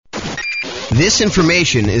This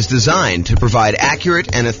information is designed to provide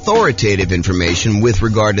accurate and authoritative information with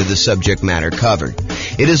regard to the subject matter covered.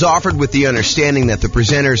 It is offered with the understanding that the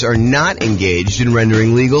presenters are not engaged in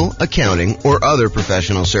rendering legal, accounting, or other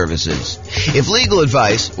professional services. If legal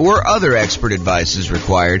advice or other expert advice is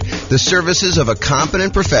required, the services of a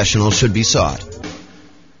competent professional should be sought.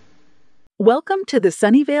 Welcome to the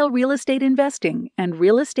Sunnyvale Real Estate Investing and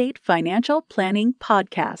Real Estate Financial Planning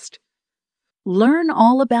Podcast. Learn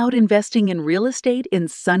all about investing in real estate in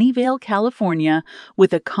Sunnyvale, California,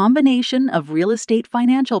 with a combination of real estate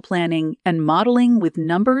financial planning and modeling with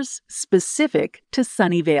numbers specific to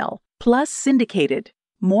Sunnyvale, plus syndicated,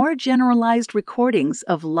 more generalized recordings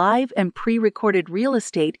of live and pre-recorded real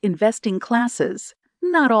estate investing classes,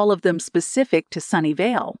 not all of them specific to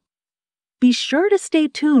Sunnyvale. Be sure to stay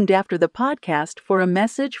tuned after the podcast for a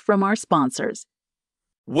message from our sponsors.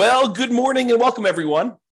 Well, good morning and welcome,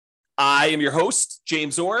 everyone. I am your host,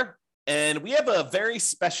 James Orr, and we have a very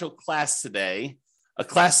special class today, a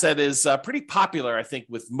class that is pretty popular, I think,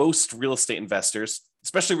 with most real estate investors,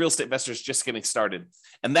 especially real estate investors just getting started.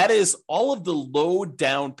 And that is all of the low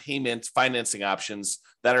down payment financing options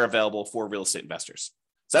that are available for real estate investors.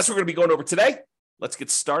 So that's what we're going to be going over today. Let's get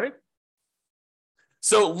started.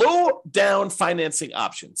 So low down financing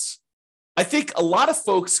options. I think a lot of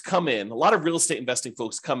folks come in, a lot of real estate investing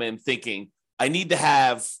folks come in thinking, I need to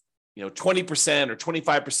have 20% or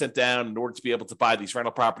 25% down in order to be able to buy these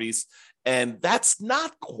rental properties. And that's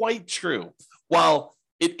not quite true. While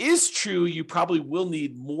it is true, you probably will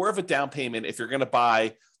need more of a down payment if you're going to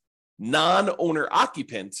buy non-owner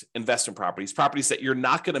occupant investment properties, properties that you're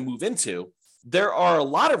not going to move into. There are a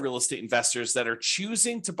lot of real estate investors that are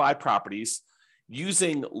choosing to buy properties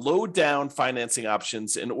using low down financing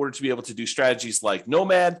options in order to be able to do strategies like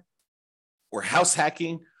nomad or house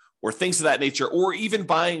hacking or things of that nature, or even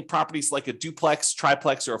buying properties like a duplex,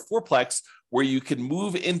 triplex, or a fourplex, where you can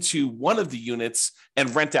move into one of the units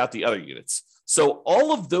and rent out the other units. So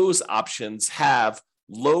all of those options have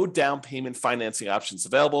low down payment financing options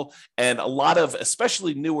available. And a lot of,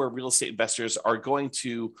 especially newer real estate investors, are going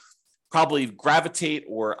to probably gravitate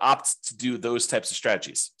or opt to do those types of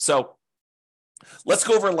strategies. So let's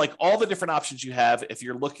go over like all the different options you have if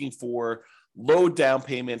you're looking for low down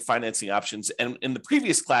payment financing options. And in the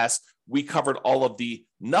previous class, we covered all of the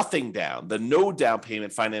nothing down, the no down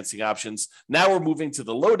payment financing options. Now we're moving to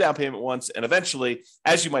the low down payment ones. And eventually,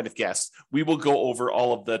 as you might have guessed, we will go over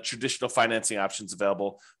all of the traditional financing options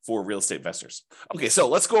available for real estate investors. Okay, so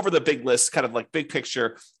let's go over the big list, kind of like big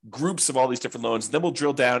picture groups of all these different loans. Then we'll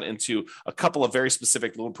drill down into a couple of very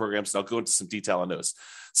specific loan programs, and I'll go into some detail on those.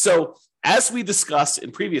 So as we discussed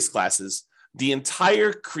in previous classes, the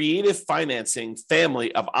entire creative financing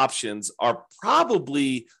family of options are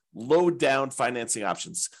probably low down financing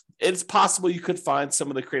options. It's possible you could find some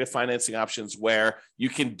of the creative financing options where you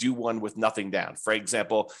can do one with nothing down. For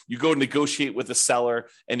example, you go negotiate with a seller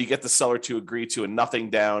and you get the seller to agree to a nothing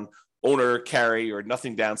down owner carry or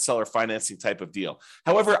nothing down seller financing type of deal.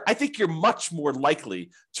 However, I think you're much more likely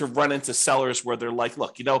to run into sellers where they're like,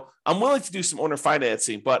 look, I'm willing to do some owner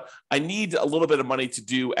financing, but I need a little bit of money to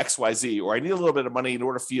do XYZ, or I need a little bit of money in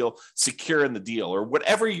order to feel secure in the deal, or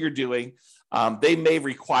whatever you're doing. They may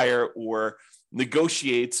require or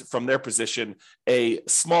negotiate from their position a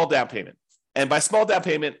small down payment. And by small down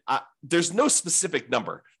payment, there's no specific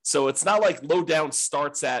number. So it's not like low down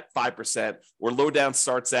starts at 5% or low down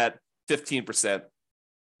starts at 15%.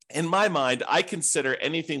 In my mind, I consider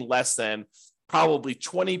anything less than probably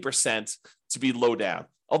 20% to be low down.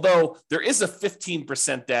 Although there is a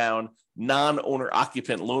 15% down non-owner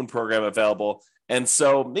occupant loan program available. And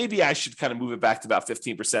so maybe I should kind of move it back to about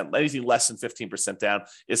 15%. Anything less than 15% down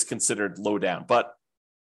is considered low down, but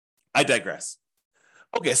I digress.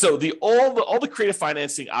 Okay, so all the creative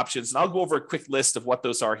financing options, and I'll go over a quick list of what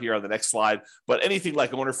those are here on the next slide, but anything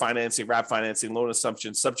like owner financing, wrap financing, loan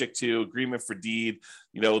assumption, subject to, agreement for deed,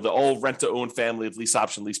 the old rent-to-own family of lease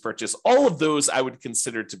option, lease purchase, all of those I would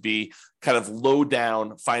consider to be kind of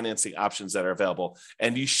low-down financing options that are available.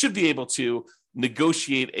 And you should be able to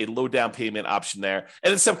negotiate a low-down payment option there,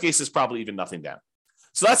 and in some cases, probably even nothing down.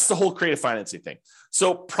 So that's the whole creative financing thing.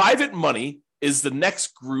 So private money is the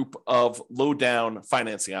next group of low down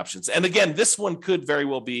financing options. And again, this one could very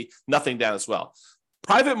well be nothing down as well.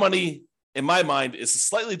 Private money, in my mind, is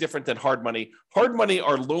slightly different than hard money. Hard money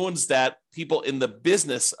are loans that people in the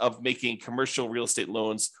business of making commercial real estate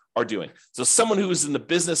loans are doing. So someone who is in the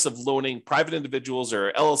business of loaning private individuals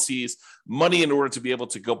or LLCs money in order to be able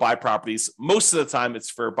to go buy properties. Most of the time it's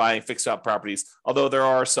for buying fixed out properties, although there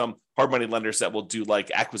are some hard money lenders that will do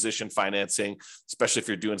like acquisition financing, especially if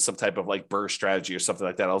you're doing some type of like BRRRR strategy or something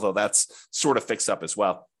like that, although that's sort of fixed up as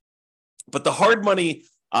well. But the hard money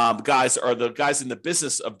guys are the guys in the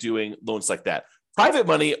business of doing loans like that. Private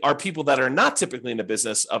money are people that are not typically in the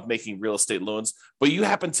business of making real estate loans, but you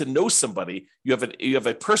happen to know somebody, you have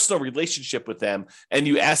a personal relationship with them, and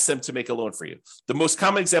you ask them to make a loan for you. The most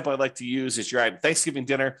common example I like to use is you're at Thanksgiving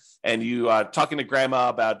dinner and you talking to grandma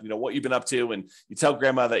about what you've been up to, and you tell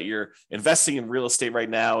grandma that you're investing in real estate right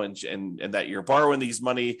now and that you're borrowing this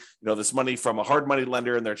money from a hard money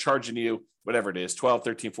lender, and they're charging you whatever it is, 12,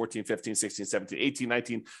 13, 14, 15, 16, 17, 18,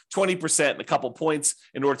 19, 20% and a couple points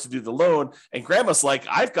in order to do the loan. And grandma's like,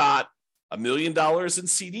 I've got $1 million in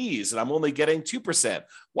CDs and I'm only getting 2%.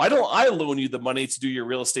 Why don't I loan you the money to do your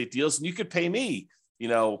real estate deals? And you could pay me,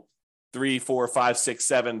 3, 4, 5, 6,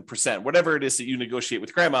 7%, whatever it is that you negotiate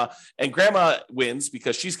with grandma. And grandma wins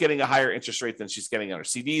because she's getting a higher interest rate than she's getting on her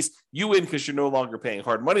CDs. You win because you're no longer paying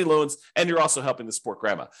hard money loans and you're also helping to support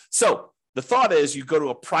grandma. So the thought is you go to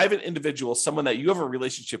a private individual, someone that you have a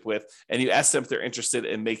relationship with, and you ask them if they're interested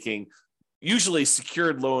in making usually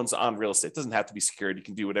secured loans on real estate. It doesn't have to be secured. You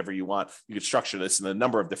can do whatever you want. You can structure this in a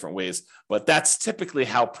number of different ways, but that's typically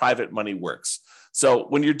how private money works. So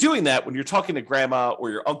when you're doing that, when you're talking to grandma or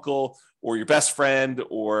your uncle or your best friend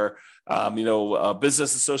or a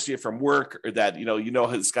business associate from work, or that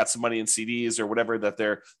has got some money in CDs or whatever that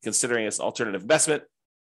they're considering as an alternative investment,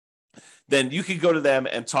 then you can go to them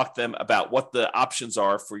and talk to them about what the options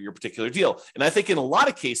are for your particular deal. And I think in a lot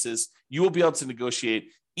of cases, you will be able to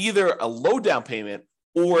negotiate either a low down payment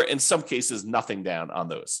or in some cases, nothing down on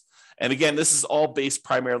those. And again, this is all based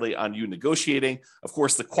primarily on you negotiating. Of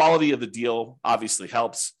course, the quality of the deal obviously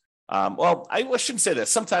helps. I shouldn't say that.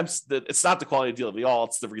 Sometimes it's not the quality of the deal at all.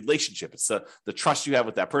 It's the relationship. It's the trust you have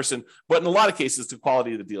with that person. But in a lot of cases, the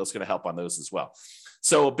quality of the deal is going to help on those as well.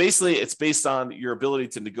 So basically, it's based on your ability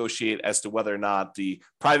to negotiate as to whether or not the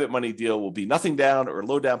private money deal will be nothing down or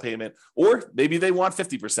low down payment, or maybe they want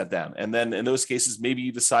 50% down. And then in those cases, maybe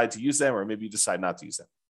you decide to use them or maybe you decide not to use them.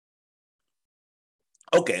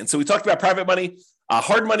 Okay, and so we talked about private money.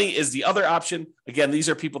 Hard money is the other option. Again, these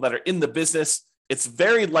are people that are in the business. It's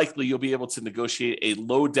very likely you'll be able to negotiate a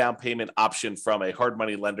low down payment option from a hard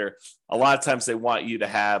money lender. A lot of times they want you to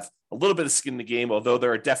have a little bit of skin in the game, although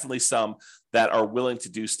there are definitely some that are willing to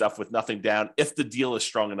do stuff with nothing down if the deal is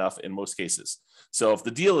strong enough in most cases. So if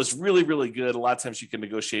the deal is really, really good, a lot of times you can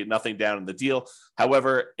negotiate nothing down in the deal.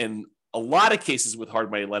 However, in a lot of cases with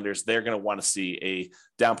hard money lenders, they're going to want to see a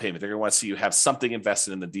down payment. They're going to want to see you have something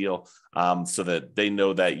invested in the deal so that they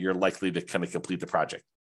know that you're likely to kind of complete the project.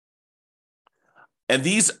 And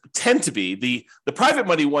these tend to be the private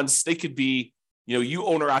money ones. They could be, you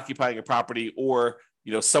owner occupying a property, or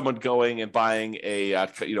someone going and buying a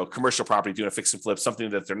commercial property, doing a fix and flip, something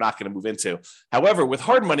that they're not going to move into. However, with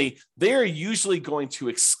hard money, they are usually going to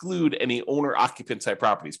exclude any owner occupant type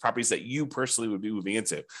properties that you personally would be moving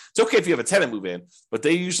into. It's okay if you have a tenant move in, but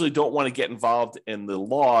they usually don't want to get involved in the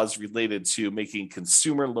laws related to making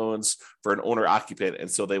consumer loans for an owner occupant. And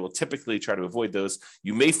so they will typically try to avoid those.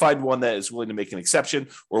 You may find one that is willing to make an exception,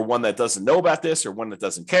 or one that doesn't know about this, or one that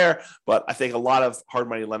doesn't care. But I think a lot of hard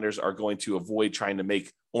money lenders are going to avoid trying to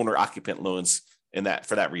make owner occupant loans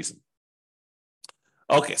for that reason.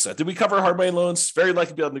 Okay, so did we cover hard money loans? Very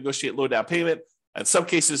likely to be able to negotiate low down payment. In some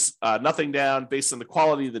cases, nothing down based on the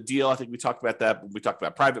quality of the deal. I think we talked about that. When we talked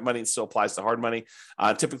about private money, it still applies to hard money,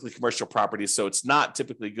 typically commercial properties. So it's not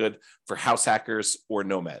typically good for house hackers or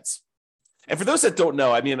nomads. And for those that don't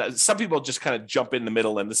know, some people just kind of jump in the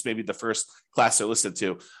middle, and this may be the first class they're listened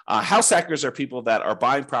to. House hackers are people that are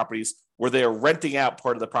buying properties where they are renting out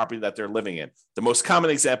part of the property that they're living in. The most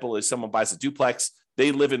common example is someone buys a duplex.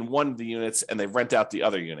 They live in one of the units and they rent out the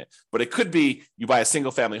other unit. But it could be you buy a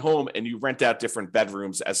single family home and you rent out different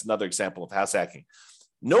bedrooms, as another example of house hacking.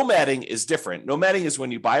 Nomading is different. Nomading is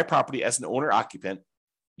when you buy a property as an owner occupant.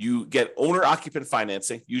 You get owner occupant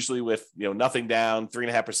financing, usually with nothing down,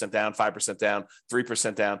 3.5% down, 5% down,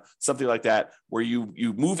 3% down, something like that, where you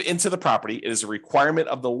move into the property. It is a requirement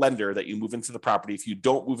of the lender that you move into the property. If you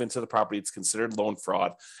don't move into the property, it's considered loan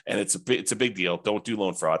fraud, and it's a big deal. Don't do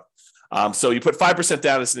loan fraud. So you put 5%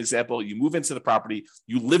 down as an example. You move into the property.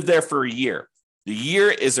 You live there for a year. The year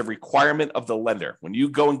is a requirement of the lender. When you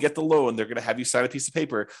go and get the loan, they're going to have you sign a piece of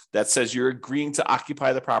paper that says you're agreeing to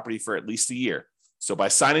occupy the property for at least a year. So by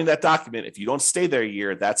signing that document, if you don't stay there a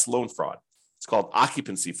year, that's loan fraud. It's called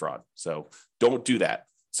occupancy fraud. So don't do that.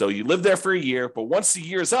 So you live there for a year, but once the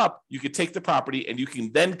year is up, you can take the property and you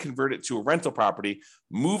can then convert it to a rental property,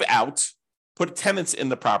 move out, put tenants in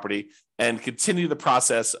the property, and continue the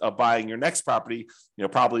process of buying your next property,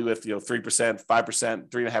 probably with 3%, 5%,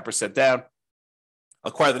 3.5% down.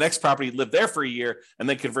 Acquire the next property, live there for a year, and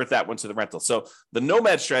then convert that one to the rental. So the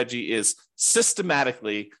nomad strategy is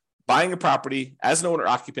systematically buying a property as an owner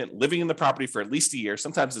occupant, living in the property for at least a year.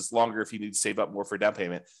 Sometimes it's longer if you need to save up more for a down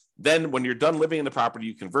payment. Then when you're done living in the property,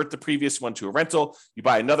 you convert the previous one to a rental, you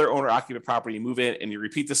buy another owner occupant property, you move in, and you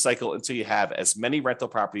repeat the cycle until you have as many rental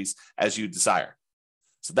properties as you desire.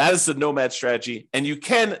 So that is the nomad strategy. And you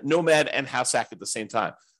can nomad and house hack at the same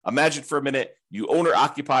time. Imagine for a minute, you owner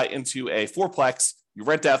occupy into a fourplex, you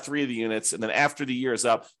rent out 3 of the units, and then after the year is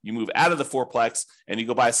up, you move out of the fourplex and you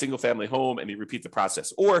go buy a single family home and you repeat the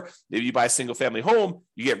process. Or maybe you buy a single family home,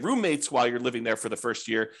 you get roommates while you're living there for the first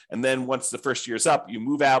year. And then once the first year is up, you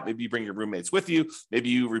move out, maybe you bring your roommates with you, maybe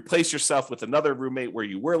you replace yourself with another roommate where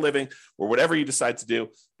you were living or whatever you decide to do.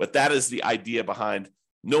 But that is the idea behind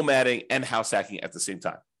nomading and house hacking at the same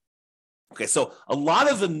time. Okay, so a lot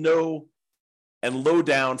of the no and low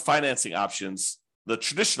down financing options, the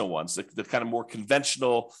traditional ones, the kind of more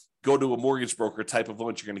conventional, go to a mortgage broker type of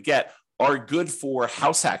loans you're going to get, are good for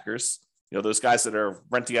house hackers. You know, those guys that are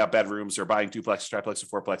renting out bedrooms or buying duplexes, triplexes,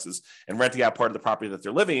 or fourplexes and renting out part of the property that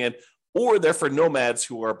they're living in, or they're for nomads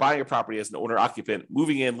who are buying a property as an owner occupant,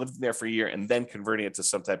 moving in, living there for a year, and then converting it to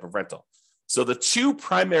some type of rental. So the two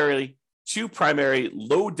primary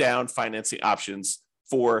low down financing options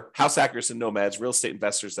for house hackers and nomads, real estate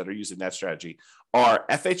investors that are using that strategy, are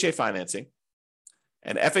FHA financing.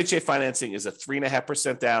 And FHA financing is a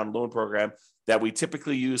 3.5% down loan program that we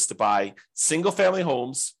typically use to buy single family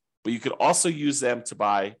homes, but you could also use them to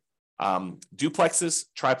buy duplexes,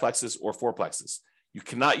 triplexes, or fourplexes. You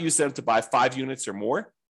cannot use them to buy 5 units or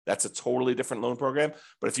more. That's a totally different loan program.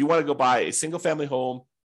 But if you want to go buy a single family home,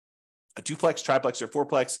 a duplex, triplex, or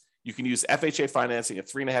fourplex, you can use FHA financing, a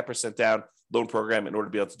 3.5% down loan program, in order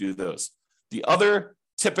to be able to do those. The other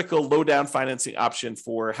typical low down financing option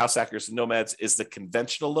for house hackers and nomads is the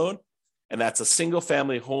conventional loan, and that's a single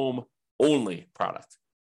family home only product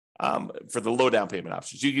for the low down payment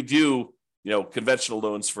options. You could do, conventional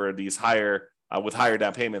loans for these higher with higher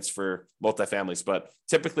down payments for multifamilies, but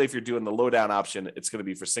typically if you're doing the low down option, it's going to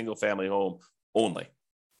be for single family home only.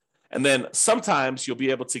 And then sometimes you'll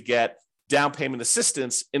be able to get down payment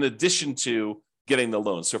assistance in addition to getting the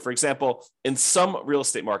loan. So for example, in some real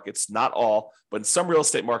estate markets, not all, but in some real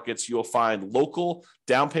estate markets, you'll find local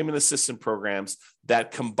down payment assistance programs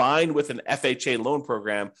that combine with an FHA loan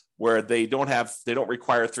program where they don't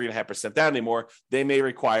require 3.5% down anymore. They may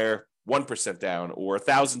require 1% down or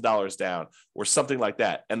 $1,000 down or something like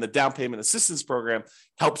that. And the down payment assistance program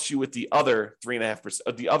helps you with the other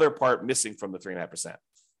 3.5%, the other part missing from the 3.5%.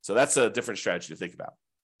 So that's a different strategy to think about.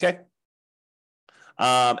 Okay.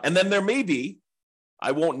 And then there may be,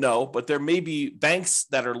 I won't know, but there may be banks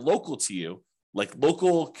that are local to you, like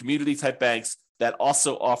local community type banks that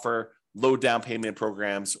also offer low down payment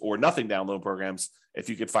programs or nothing down loan programs, if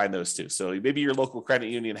you could find those too. So maybe your local credit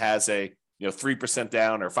union has a 3%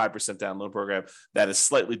 down or 5% down loan program that is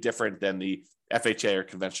slightly different than the FHA or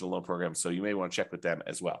conventional loan program. So you may want to check with them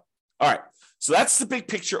as well. All right. So that's the big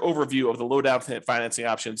picture overview of the low down financing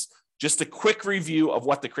options. Just a quick review of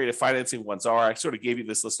what the creative financing ones are. I sort of gave you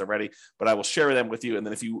this list already, but I will share them with you. And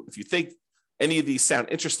then if you think any of these sound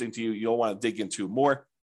interesting to you, you'll want to dig into more.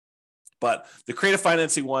 But the creative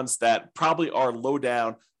financing ones that probably are low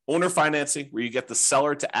down: owner financing, where you get the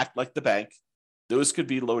seller to act like the bank. Those could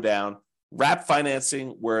be low down. Wrap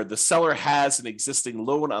financing, where the seller has an existing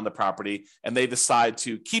loan on the property and they decide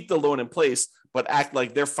to keep the loan in place, but act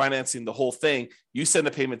like they're financing the whole thing. You send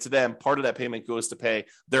a payment to them. Part of that payment goes to pay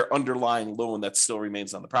their underlying loan that still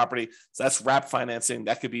remains on the property. So that's wrap financing.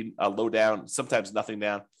 That could be low down, sometimes nothing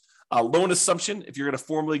down. Loan assumption, if you're going to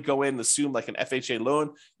formally go in and assume like an FHA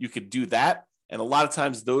loan, you could do that. And a lot of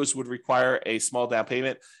times those would require a small down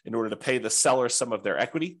payment in order to pay the seller some of their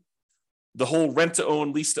equity. The whole rent to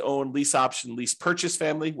own, lease option, lease purchase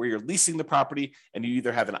family, where you're leasing the property and you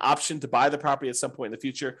either have an option to buy the property at some point in the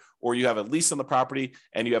future, or you have a lease on the property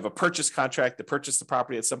and you have a purchase contract to purchase the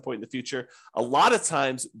property at some point in the future. A lot of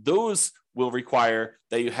times those will require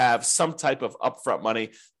that you have some type of upfront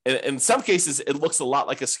money. In some cases, it looks a lot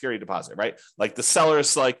like a security deposit, right? Like the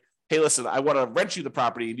seller's like, hey, listen, I want to rent you the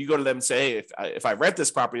property. And you go to them and say, hey, if I rent this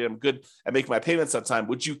property, I'm good at making my payments on time.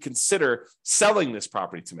 Would you consider selling this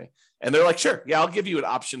property to me? And they're like, sure, yeah, I'll give you an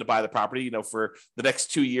option to buy the property, for the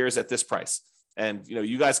next 2 years at this price. And,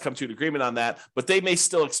 you guys come to an agreement on that, but they may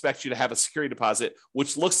still expect you to have a security deposit,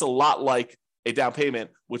 which looks a lot like a down payment,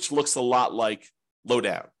 which looks a lot like low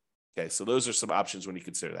down. Okay. So those are some options when you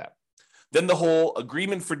consider that. Then the whole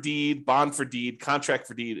agreement for deed, bond for deed, contract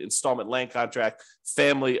for deed, installment land contract,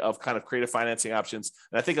 family of kind of creative financing options.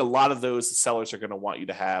 And I think a lot of those sellers are going to want you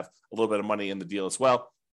to have a little bit of money in the deal as well.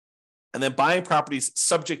 And then buying properties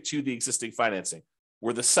subject to the existing financing,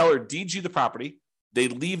 where the seller deeds you the property, they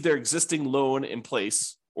leave their existing loan in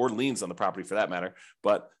place, or liens on the property for that matter,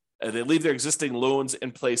 but they leave their existing loans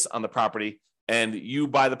in place on the property, and you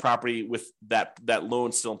buy the property with that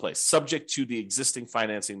loan still in place, subject to the existing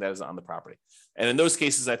financing that is on the property. And in those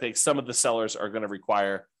cases, I think some of the sellers are going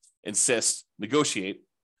to negotiate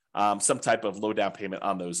some type of low down payment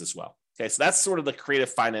on those as well. Okay, so that's sort of the creative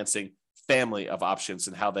financing family of options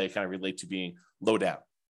and how they kind of relate to being low down.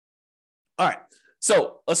 All right,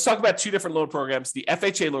 so let's talk about two different loan programs, the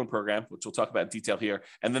FHA loan program, which we'll talk about in detail here,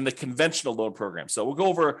 and then the conventional loan program. So we'll go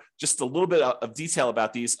over just a little bit of detail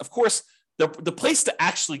about these. Of course, the place to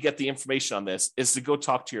actually get the information on this is to go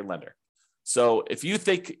talk to your lender. So if you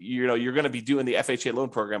think you're going to be doing the FHA loan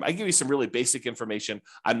program, I give you some really basic information.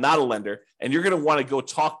 I'm not a lender, and you're going to want to go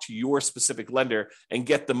talk to your specific lender and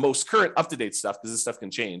get the most current, up-to-date stuff, because this stuff can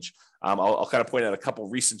change. I'll kind of point out a couple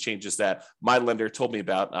of recent changes that my lender told me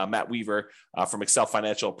about. Matt Weaver from Excel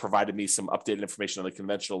Financial provided me some updated information on the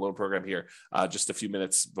conventional loan program here just a few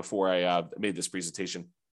minutes before I made this presentation.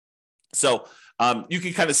 So you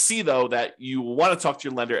can kind of see, though, that you want to talk to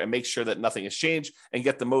your lender and make sure that nothing has changed and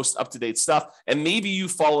get the most up-to-date stuff. And maybe you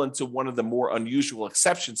fall into one of the more unusual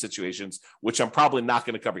exception situations, which I'm probably not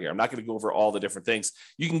going to cover here. I'm not going to go over all the different things.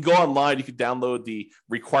 You can go online, you can download the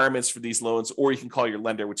requirements for these loans, or you can call your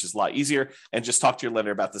lender, which is a lot easier, and just talk to your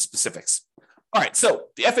lender about the specifics. All right, so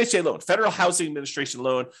the FHA loan, Federal Housing Administration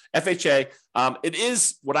loan, FHA, it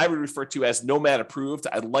is what I would refer to as nomad approved.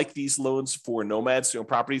 I like these loans for nomads who own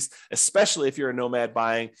properties, especially if you're a nomad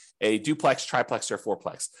buying a duplex, triplex, or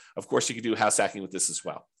fourplex. Of course, you can do house hacking with this as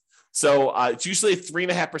well. So it's usually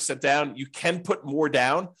 3.5% down. You can put more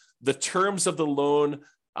down. The terms of the loan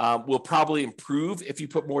will probably improve if you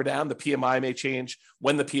put more down. The PMI may change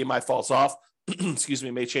when the PMI falls off.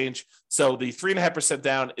 May change. So the 3.5%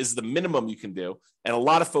 down is the minimum you can do. And a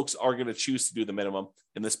lot of folks are going to choose to do the minimum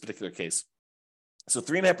in this particular case. So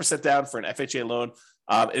 3.5% down for an FHA loan.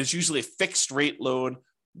 It is usually a fixed rate loan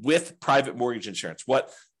with private mortgage insurance,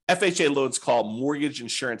 what FHA loans call mortgage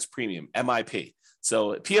insurance premium, MIP.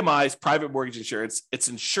 So PMI is private mortgage insurance. It's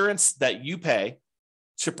insurance that you pay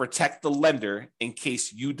to protect the lender in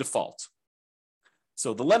case you default.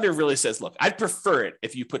 So the lender really says, look, I'd prefer it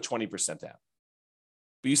if you put 20% down.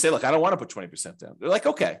 But you say, look, I don't want to put 20% down. They're like,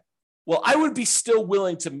 okay, well, I would be still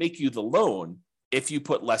willing to make you the loan if you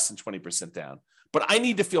put less than 20% down, but I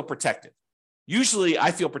need to feel protected. Usually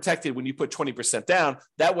I feel protected when you put 20% down.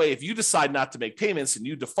 That way, if you decide not to make payments and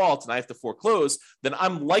you default and I have to foreclose, then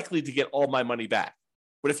I'm likely to get all my money back.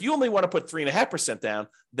 But if you only want to put 3.5% down,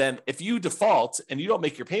 then if you default and you don't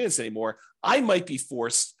make your payments anymore, I might be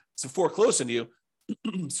forced to foreclose on you,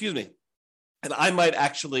 excuse me, and I might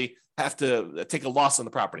actually have to take a loss on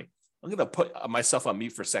the property. I'm going to put myself on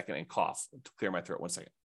mute for a second and cough to clear my throat. 1 second.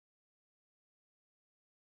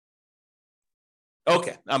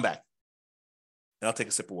 Okay, I'm back. And I'll take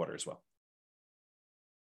a sip of water as well.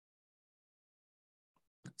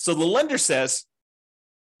 So the lender says,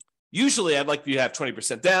 usually I'd like you to have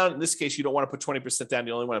 20% down. In this case, you don't want to put 20% down.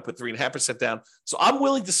 You only want to put 3.5% down. So I'm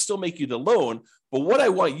willing to still make you the loan. But what I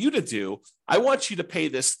want you to do, I want you to pay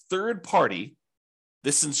this third party,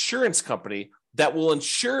 this insurance company that will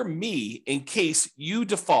insure me in case you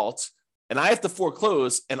default and I have to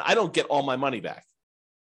foreclose and I don't get all my money back.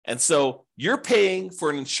 And so you're paying for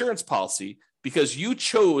an insurance policy because you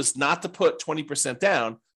chose not to put 20%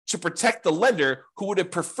 down to protect the lender who would have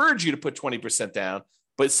preferred you to put 20% down.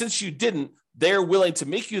 But since you didn't, they're willing to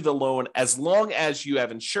make you the loan as long as you have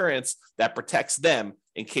insurance that protects them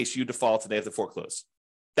in case you default and they have to foreclose.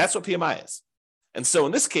 That's what PMI is. And so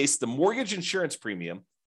in this case, the mortgage insurance premium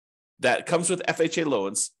that comes with FHA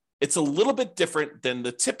loans, it's a little bit different than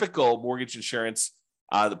the typical mortgage insurance,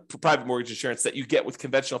 the private mortgage insurance that you get with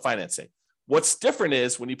conventional financing. What's different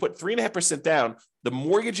is when you put 3.5% down, the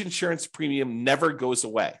mortgage insurance premium never goes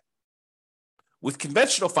away. With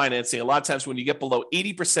conventional financing, a lot of times when you get below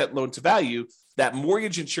 80% loan to value, that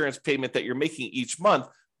mortgage insurance payment that you're making each month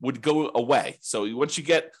would go away. So once you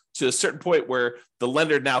get to a certain point where the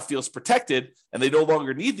lender now feels protected and they no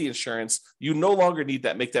longer need the insurance, you no longer need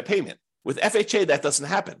that, make that payment. With FHA, that doesn't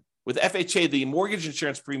happen. With FHA, the mortgage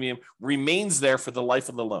insurance premium remains there for the life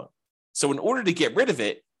of the loan. So in order to get rid of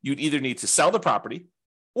it, you'd either need to sell the property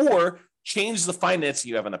or change the financing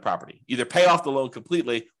you have on the property, either pay off the loan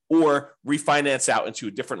completely or refinance out into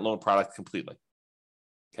a different loan product completely.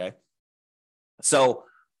 Okay. So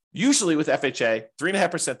usually with FHA,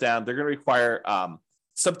 3.5% down, they're going to require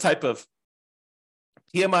some type of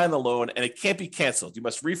PMI on the loan, and it can't be canceled. You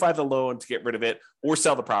must refi the loan to get rid of it or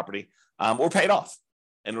sell the property or pay it off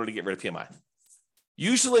in order to get rid of PMI.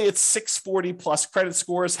 Usually it's 640 plus credit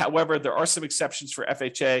scores. However, there are some exceptions for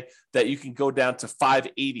FHA that you can go down to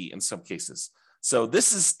 580 in some cases. So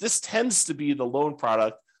this tends to be the loan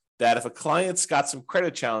product that if a client's got some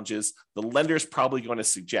credit challenges, the lender's probably going to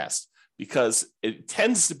suggest, because it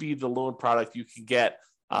tends to be the loan product you can get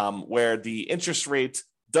where the interest rate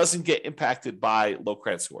doesn't get impacted by low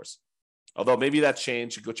credit scores. Although maybe that's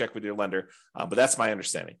changed, go check with your lender, but that's my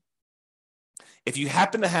understanding. If you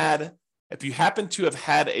happen to have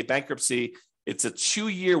had a bankruptcy, it's a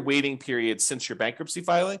 2-year waiting period since your bankruptcy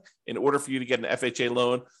filing in order for you to get an FHA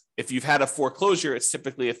loan. If you've had a foreclosure, it's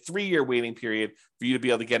typically a 3-year waiting period for you to be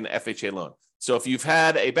able to get an FHA loan. So if you've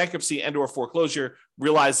had a bankruptcy and or foreclosure,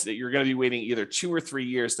 realize that you're going to be waiting either 2 or 3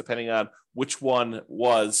 years, depending on which one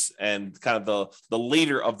was and kind of the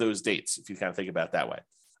later of those dates, if you kind of think about it that way.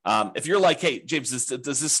 If you're like, hey, James,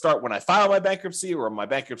 does this start when I file my bankruptcy, or my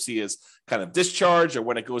bankruptcy is kind of discharged, or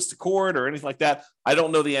when it goes to court or anything like that? I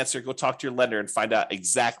don't know the answer. Go talk to your lender and find out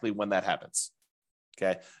exactly when that happens.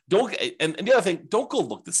 Okay. And the other thing, don't go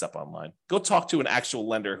look this up online. Go talk to an actual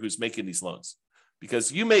lender who's making these loans,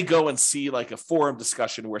 because you may go and see like a forum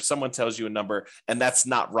discussion where someone tells you a number and that's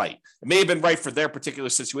not right. It may have been right for their particular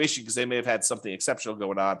situation because they may have had something exceptional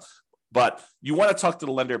going on, but you want to talk to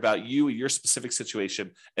the lender about you, your specific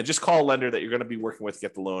situation, and just call a lender that you're going to be working with to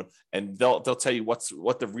get the loan, and they'll tell you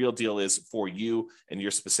what the real deal is for you and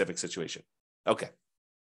your specific situation. Okay.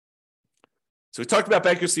 So we talked about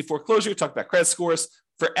bankruptcy, foreclosure, we talked about credit scores.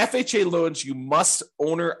 For FHA loans, you must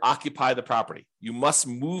owner occupy the property. You must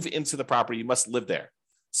move into the property. You must live there.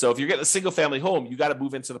 So if you're getting a single family home, you got to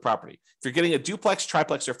move into the property. If you're getting a duplex,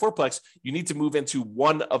 triplex, or fourplex, you need to move into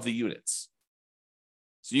one of the units.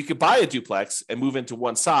 So you could buy a duplex and move into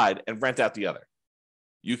one side and rent out the other.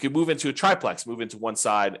 You can move into a triplex, move into one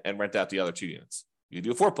side and rent out the other 2 units. You can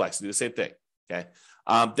do a fourplex, do the same thing. Okay.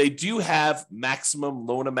 They do have maximum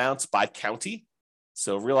loan amounts by county.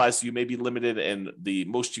 So realize you may be limited in the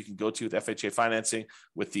most you can go to with FHA financing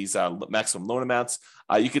with these maximum loan amounts.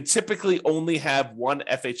 You can typically only have one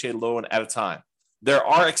FHA loan at a time. There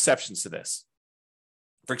are exceptions to this.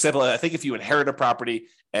 For example, I think if you inherit a property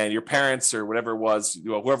and your parents or whatever it was,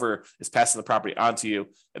 whoever is passing the property onto you,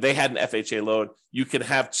 if they had an FHA loan, you can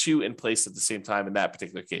have 2 in place at the same time in that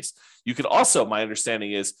particular case. You could also, my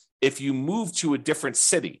understanding is, if you move to a different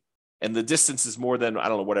city and the distance is more than, I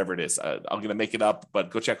don't know, whatever it is, I'm going to make it up,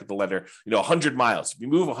 but go check with the lender, 100 miles. If you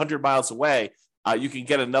move 100 miles away, you can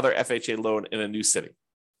get another FHA loan in a new city.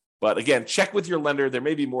 But again, check with your lender. There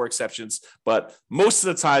may be more exceptions, but most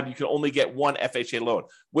of the time you can only get one FHA loan,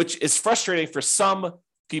 which is frustrating for some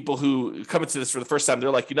people who come into this for the first time.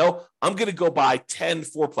 They're like, I'm going to go buy 10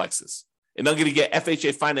 fourplexes and I'm going to get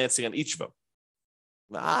FHA financing on each of them.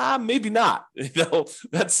 Maybe not.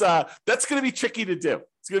 That's going to be tricky to do.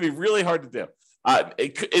 It's going to be really hard to do.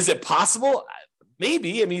 Is it possible?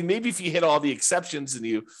 Maybe. I mean, maybe if you hit all the exceptions and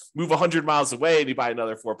you move 100 miles away and you buy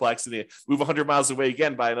another fourplex, and you move 100 miles away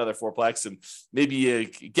again, buy another fourplex, and maybe you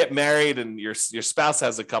get married and your spouse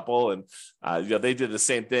has a couple and they did the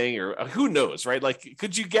same thing, or who knows, right? Like,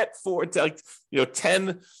 could you get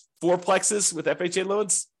 10 fourplexes with FHA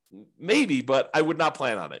loans? Maybe, but I would not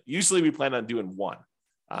plan on it. Usually we plan on doing one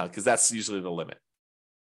because that's usually the limit.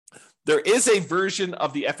 There is a version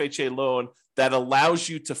of the FHA loan that allows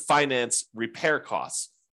you to finance repair costs.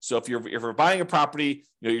 So if you're buying a property,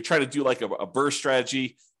 you're trying to do like a BRRRR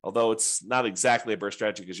strategy, although it's not exactly a BRRRR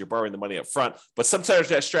strategy because you're borrowing the money up front, but sometimes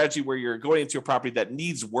that strategy where you're going into a property that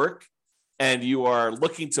needs work and you are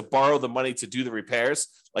looking to borrow the money to do the repairs.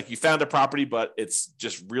 Like you found a property, but it's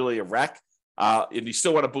just really a wreck. And you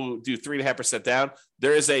still want to do 3.5% down.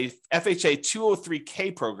 There is a FHA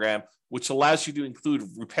 203K program, which allows you to include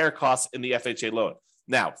repair costs in the FHA loan.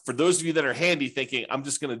 Now, for those of you that are handy thinking, I'm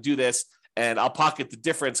just going to do this and I'll pocket the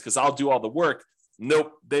difference because I'll do all the work.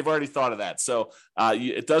 Nope, they've already thought of that. So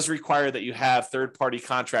it does require that you have third-party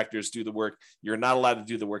contractors do the work. You're not allowed to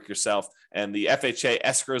do the work yourself. And the FHA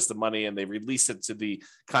escrows the money and they release it to the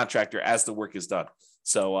contractor as the work is done.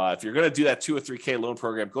 So if you're going to do that 203K loan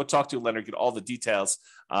program, go talk to a lender, get all the details,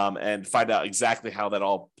 and find out exactly how that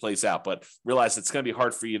all plays out. But realize it's going to be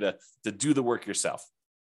hard for you to do the work yourself.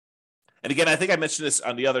 And again, I think I mentioned this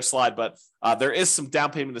on the other slide, but there is some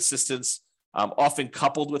down payment assistance often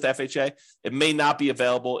coupled with FHA. It may not be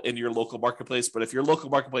available in your local marketplace, but if your local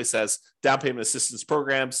marketplace has down payment assistance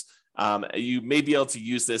programs, you may be able to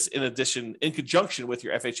use this in conjunction with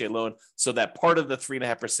your FHA loan so that part of the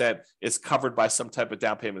 3.5% is covered by some type of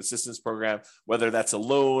down payment assistance program, whether that's a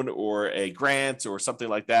loan or a grant or something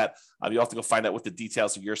like that. You have to go find out what the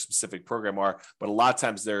details of your specific program are, but a lot of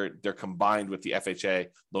times they're combined with the FHA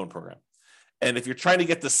loan program. And if you're trying to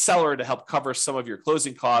get the seller to help cover some of your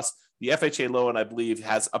closing costs, the FHA loan, I believe,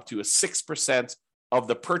 has up to a 6% of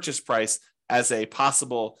the purchase price as a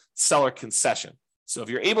possible seller concession. So if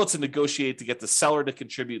you're able to negotiate to get the seller to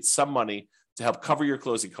contribute some money to help cover your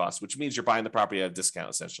closing costs, which means you're buying the property at a discount,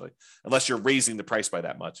 essentially, unless you're raising the price by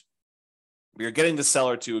that much. You're getting the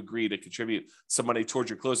seller to agree to contribute some money towards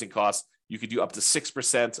your closing costs. You could do up to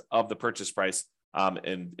 6% of the purchase price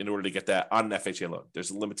in order to get that on an FHA loan.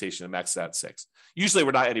 There's a limitation to max out at 6. Usually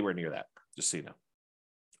we're not anywhere near that, just so you know.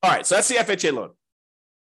 All right, so that's the FHA loan.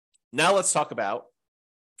 Now let's talk about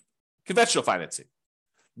conventional financing.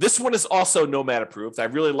 This one is also Nomad approved. I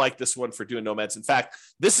really like this one for doing Nomads. In fact,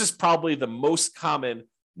 this is probably the most common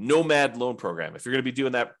Nomad loan program. If you're going to be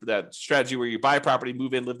doing that strategy where you buy a property,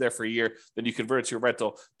 move in, live there for a year, then you convert it to a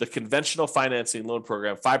rental, the conventional financing loan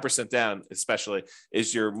program, 5% down especially,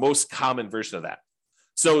 is your most common version of that.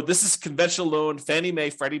 So this is conventional loan, Fannie Mae,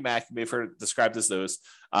 Freddie Mac, you may have heard it described as those.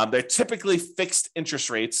 They're typically fixed interest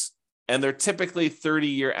rates, and they're typically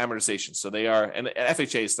 30-year amortization. So they are, and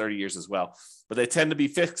FHA is 30 years as well, but they tend to be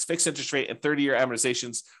fixed interest rate and 30-year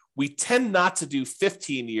amortizations. We tend not to do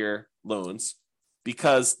 15-year loans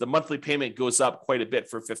because the monthly payment goes up quite a bit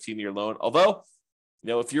for a 15-year loan. Although,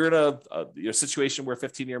 if you're in a situation where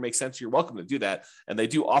 15-year makes sense, you're welcome to do that. And they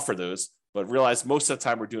do offer those, but realize most of the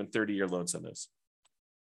time we're doing 30-year loans on those.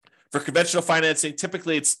 For conventional financing,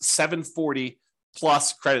 typically it's 740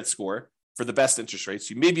 plus credit score for the best interest rates.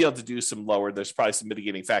 You may be able to do some lower. There's probably some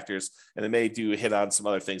mitigating factors, and they may do hit on some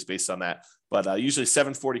other things based on that. But usually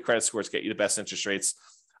 740 credit scores get you the best interest rates.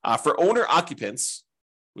 For owner occupants,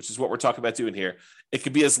 which is what we're talking about doing here, it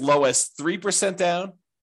could be as low as 3% down,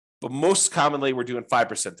 but most commonly we're doing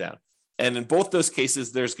 5% down. And in both those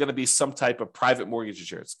cases, there's going to be some type of private mortgage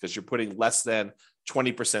insurance because you're putting less than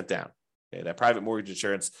 20% down. Okay, that private mortgage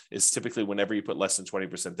insurance is typically whenever you put less than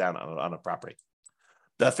 20% down on a property.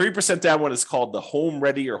 The 3% down one is called the Home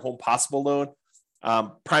Ready or Home Possible loan.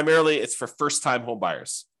 Primarily, it's for first-time home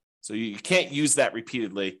buyers. So you can't use that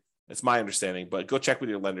repeatedly. That's my understanding, but go check with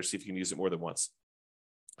your lender, see if you can use it more than once.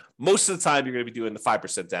 Most of the time, you're going to be doing the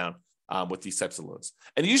 5% down with these types of loans.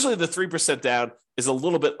 And usually the 3% down is a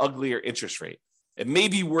little bit uglier interest rate. It may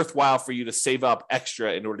be worthwhile for you to save up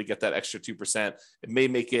extra in order to get that extra 2%. It may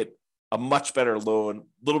make it a much better loan,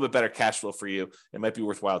 a little bit better cash flow for you. It might be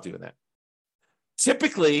worthwhile doing that.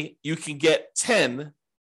 Typically, you can get 10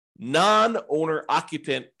 non-owner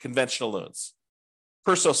occupant conventional loans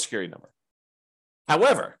per Social Security number.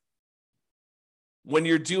 However, when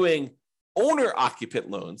you're doing owner occupant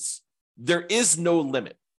loans, there is no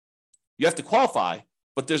limit. You have to qualify,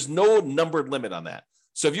 but there's no numbered limit on that.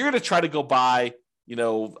 So if you're going to try to go buy,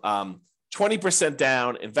 20%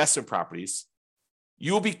 down investment properties,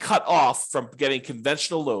 you will be cut off from getting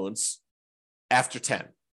conventional loans after 10.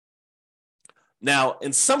 Now,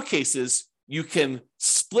 in some cases, you can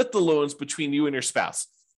split the loans between you and your spouse.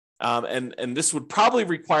 And this would probably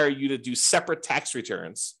require you to do separate tax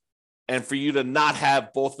returns and for you to not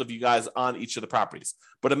have both of you guys on each of the properties.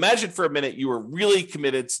 But imagine for a minute you were really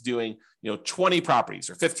committed to doing 20 properties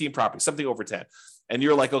or 15 properties, something over 10. And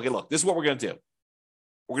you're like, okay, look, this is what we're going to do.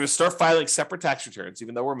 We're going to start filing separate tax returns,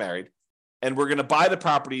 even though we're married. And we're going to buy the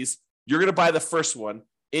properties. You're going to buy the first one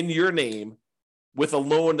in your name with a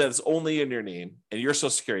loan that is only in your name and your Social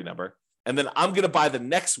Security number. And then I'm going to buy the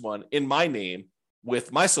next one in my name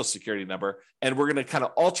with my Social Security number. And we're going to kind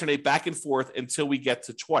of alternate back and forth until we get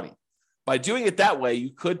to 20. By doing it that way,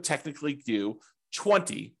 you could technically do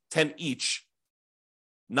 10 each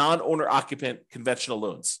non-owner occupant conventional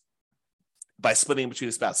loans by splitting between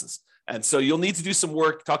the spouses. And so you'll need to do some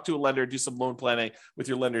work, talk to a lender, do some loan planning with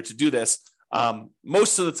your lender to do this.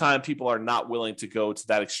 Most of the time, people are not willing to go to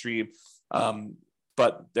that extreme.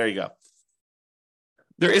 But there you go.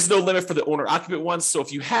 There is no limit for the owner occupant ones. So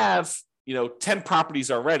if you have, 10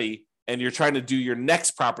 properties already and you're trying to do your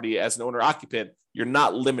next property as an owner occupant, you're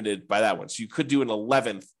not limited by that one. So you could do an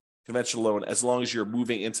 11th conventional loan as long as you're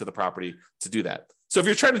moving into the property to do that. So if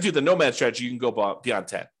you're trying to do the nomad strategy, you can go beyond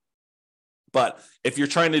 10. But if you're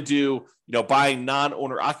trying to do, buying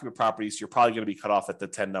non-owner occupant properties, you're probably going to be cut off at the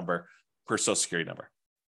 10 number per Social Security number.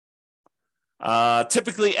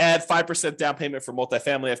 Typically add 5% down payment for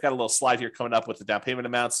multifamily. I've got a little slide here coming up with the down payment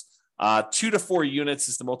amounts. 2 to 4 units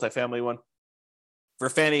is the multifamily one. For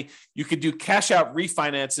Fannie, you could do cash out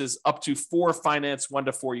refinances up to 4 finance 1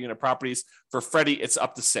 to 4 unit properties. For Freddie, it's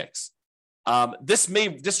up to 6. This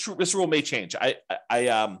rule may change.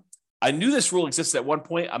 I knew this rule existed at one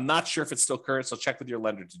point. I'm not sure if it's still current, so check with your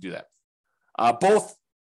lender to do that. Both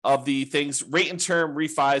of the things, rate and term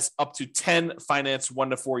refis up to 10 finance 1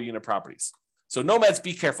 to 4 unit properties. So nomads,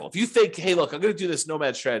 be careful. If you think, hey, look, I'm going to do this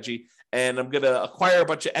nomad strategy and I'm going to acquire a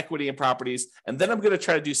bunch of equity in properties, and then I'm going to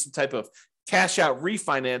try to do some type of cash out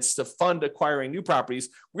refinance to fund acquiring new properties,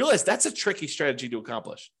 realize that's a tricky strategy to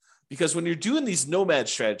accomplish. Because when you're doing these nomad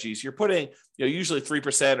strategies, you're putting usually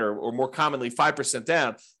 3% or more commonly 5%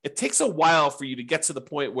 down. It takes a while for you to get to the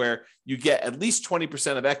point where you get at least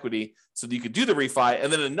 20% of equity so that you could do the refi,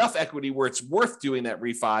 and then enough equity where it's worth doing that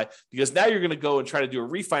refi, because now you're going to go and try to do a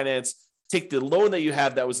refinance, take the loan that you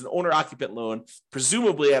have that was an owner-occupant loan,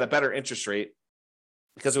 presumably at a better interest rate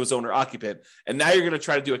because it was owner-occupant, and now you're going to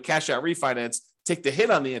try to do a cash-out refinance, take the hit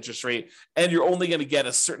on the interest rate, and you're only going to get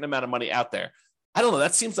a certain amount of money out there. I don't know.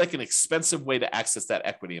 That seems like an expensive way to access that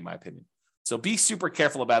equity, in my opinion. So be super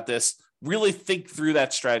careful about this. Really think through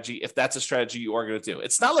that strategy if that's a strategy you are going to do.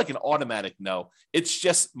 It's not like an automatic no. It's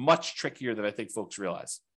just much trickier than I think folks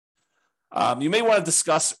realize. You may want to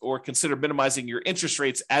discuss or consider minimizing your interest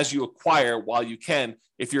rates as you acquire while you can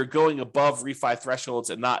if you're going above refi thresholds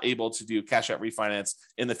and not able to do cash out refinance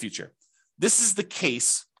in the future. This is the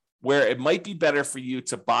case where it might be better for you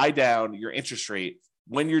to buy down your interest rate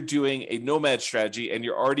when you're doing a nomad strategy and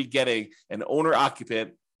you're already getting an owner-occupant,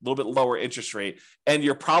 a little bit lower interest rate, and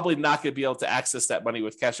you're probably not going to be able to access that money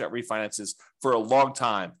with cash-out refinances for a long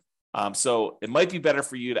time. So it might be better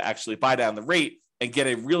for you to actually buy down the rate and get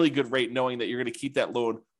a really good rate knowing that you're going to keep that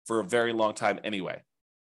loan for a very long time anyway.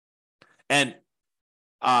 And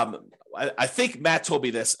I think Matt told me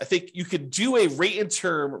this. I think you could do a rate and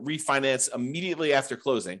term refinance immediately after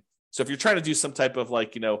closing. So if you're trying to do some type of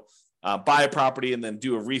buy a property and then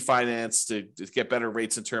do a refinance to get better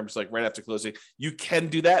rates in terms right after closing, you can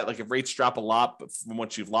do that. Like if rates drop a lot from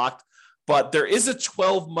once you've locked, but there is a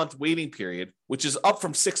 12-month waiting period, which is up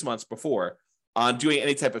from 6 months before on doing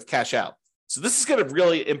any type of cash out. So this is going to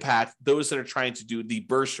really impact those that are trying to do the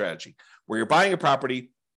BRRRR strategy, where you're buying a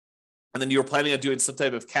property and then you're planning on doing some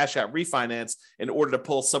type of cash out refinance in order to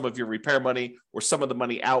pull some of your repair money or some of the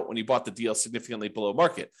money out when you bought the deal significantly below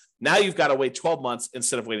market. Now you've got to wait 12 months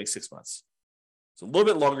instead of waiting 6 months. So a little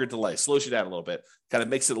bit longer delay, slows you down a little bit, kind of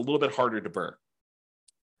makes it a little bit harder to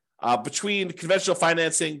BRRRR. Between conventional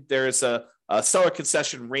financing, there is a seller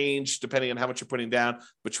concession range, depending on how much you're putting down,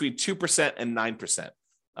 between 2% and 9%.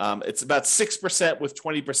 It's about 6% with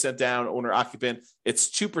 20% down owner occupant. It's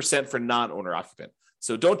 2% for non-owner occupant.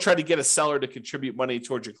 So don't try to get a seller to contribute money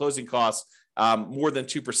towards your closing costs more than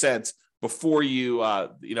 2% before you,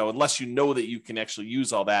 unless you know that you can actually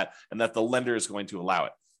use all that and that the lender is going to allow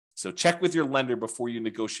it. So check with your lender before you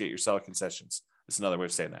negotiate your seller concessions. That's another way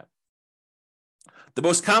of saying that. The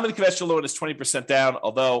most common conventional loan is 20% down,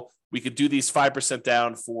 although we could do these 5%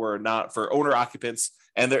 down for owner occupants,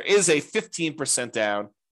 and there is a 15% down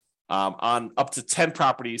on up to 10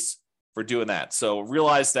 properties for doing that. So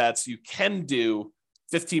realize that you can do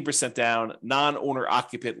 15% down non-owner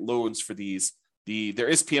occupant loans for these. There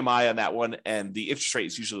is PMI on that one, and the interest rate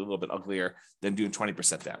is usually a little bit uglier than doing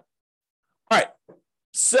 20% down. All right,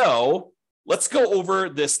 so let's go over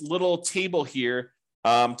this little table here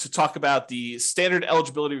to talk about the standard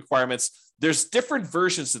eligibility requirements. There's different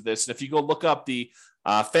versions of this, and if you go look up the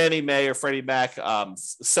Fannie Mae or Freddie Mac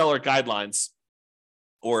seller guidelines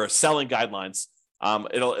or selling guidelines,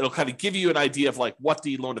 it'll kind of give you an idea of what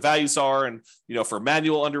the loan to values are, and for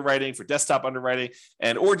manual underwriting, for desktop underwriting,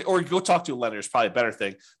 and or go talk to a lender is probably a better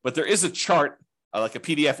thing. But there is a chart, like a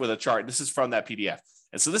PDF with a chart. This is from that PDF,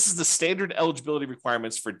 and so this is the standard eligibility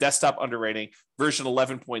requirements for desktop underwriting version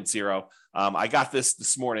 11.0. I got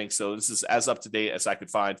this morning, so this is as up to date as I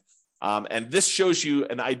could find, and this shows you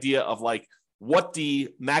an idea of what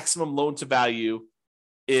the maximum loan to value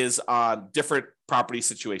is on different property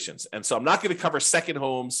situations. And so I'm not going to cover second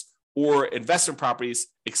homes or investment properties,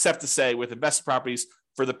 except to say with investment properties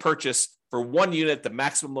for the purchase for one unit, the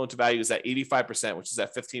maximum loan to value is at 85%, which is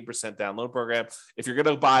that 15% down loan program. If you're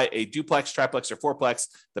going to buy a duplex, triplex, or fourplex,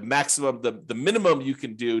 the minimum you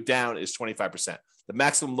can do down is 25%. The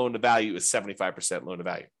maximum loan to value is 75% loan to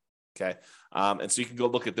value. Okay. And so you can go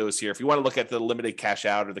look at those here. If you want to look at the limited cash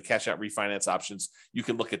out or the cash out refinance options, you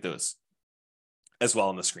can look at those as well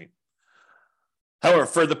on the screen. However,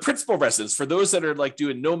 for the principal residents, for those that are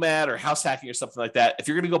doing nomad or house hacking or something like that, if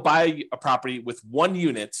you're going to go buy a property with one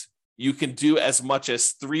unit, you can do as much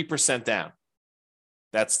as 3% down.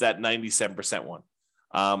 That's that 97% one.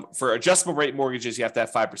 For adjustable rate mortgages, you have to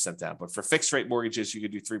have 5% down. But for fixed rate mortgages, you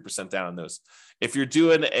could do 3% down on those. If you're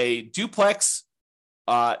doing a duplex,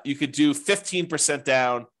 you could do 15%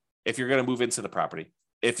 down if you're going to move into the property.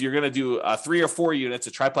 If you're going to do 3 or 4 units,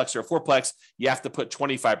 a triplex or a fourplex, you have to put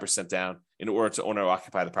 25% down in order to own or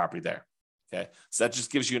occupy the property there. Okay, so that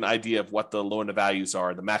just gives you an idea of what the loan to values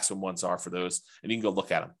are, the maximum ones are for those, and you can go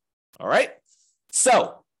look at them. All right.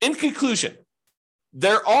 So in conclusion,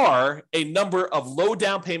 there are a number of low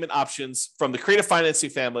down payment options from the creative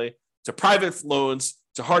financing family to private loans,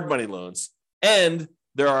 to hard money loans. And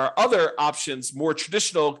there are other options, more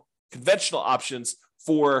traditional, conventional options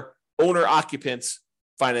for owner-occupant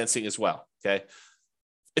financing as well, okay?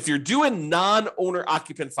 If you're doing non-owner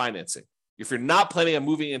occupant financing, if you're not planning on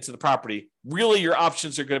moving into the property, really your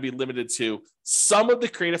options are going to be limited to some of the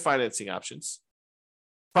creative financing options,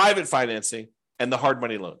 private financing, and the hard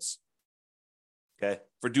money loans, okay,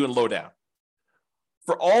 for doing low down.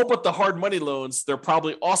 For all but the hard money loans, there are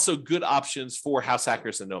probably also good options for house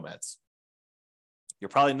hackers and nomads. You're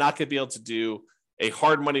probably not going to be able to do a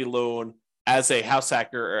hard money loan as a house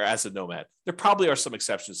hacker or as a nomad. There probably are some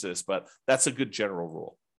exceptions to this, but that's a good general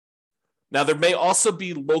rule. Now, there may also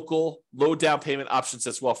be local low down payment options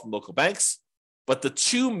as well from local banks, but the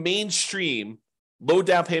two mainstream low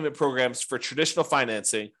down payment programs for traditional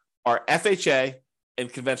financing are FHA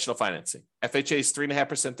and conventional financing. FHA is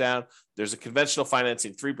 3.5% down. There's a conventional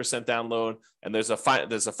financing 3% down loan, and there's a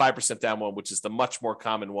 5% down one, which is the much more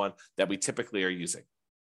common one that we typically are using.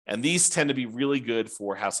 And these tend to be really good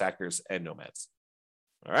for house hackers and nomads.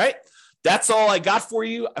 All right, that's all I got for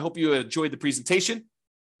you. I hope you enjoyed the presentation.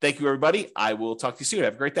 Thank you, everybody. I will talk to you soon.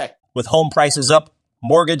 Have a great day. With home prices up,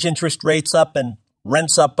 mortgage interest rates up, and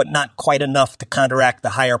rents up, but not quite enough to counteract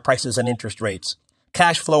the higher prices and interest rates,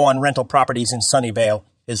 cash flow on rental properties in Sunnyvale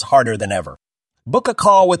is harder than ever. Book a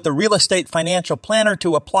call with the Real Estate Financial Planner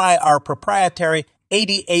to apply our proprietary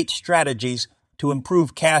 88 strategies to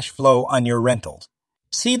improve cash flow on your rentals.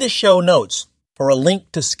 See the show notes for a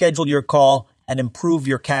link to schedule your call and improve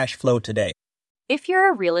your cash flow today. If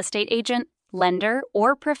you're a real estate agent, lender,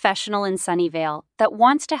 or professional in Sunnyvale that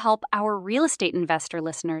wants to help our real estate investor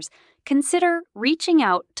listeners, consider reaching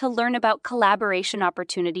out to learn about collaboration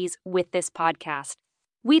opportunities with this podcast.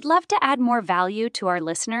 We'd love to add more value to our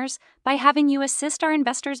listeners by having you assist our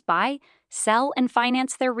investors buy, sell, and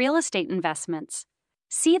finance their real estate investments.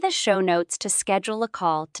 See the show notes to schedule a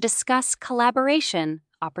call to discuss collaboration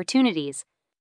opportunities.